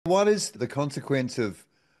What is the consequence of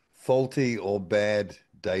faulty or bad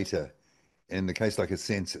data in the case like a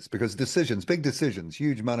census? Because decisions, big decisions,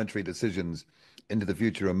 huge monetary decisions into the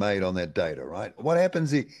future are made on that data, right? What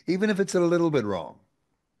happens even if it's a little bit wrong?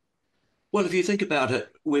 Well, if you think about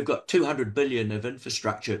it, we've got 200 billion of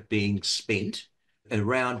infrastructure being spent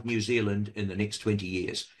around New Zealand in the next 20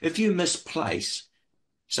 years. If you misplace,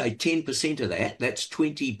 say, 10% of that, that's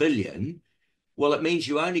 20 billion. Well, it means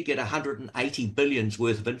you only get 180 billions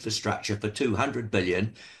worth of infrastructure for 200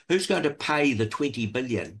 billion. Who's going to pay the 20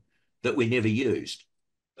 billion that we never used?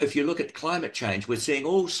 If you look at climate change, we're seeing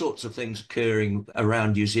all sorts of things occurring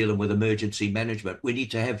around New Zealand with emergency management. We need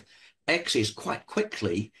to have access quite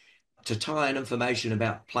quickly to tie in information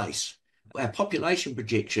about place. Our population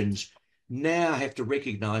projections now have to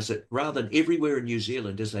recognise that rather than everywhere in New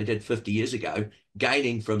Zealand, as they did 50 years ago,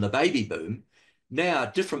 gaining from the baby boom, now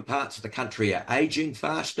different parts of the country are ageing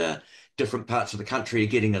faster, different parts of the country are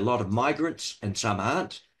getting a lot of migrants and some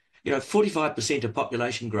aren't. 45% of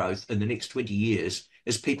population growth in the next 20 years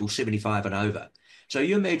is people 75 and over. So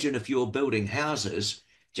you imagine if you're building houses,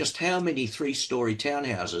 just how many three-story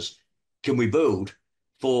townhouses can we build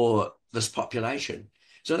for this population?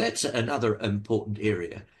 So that's another important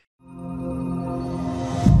area.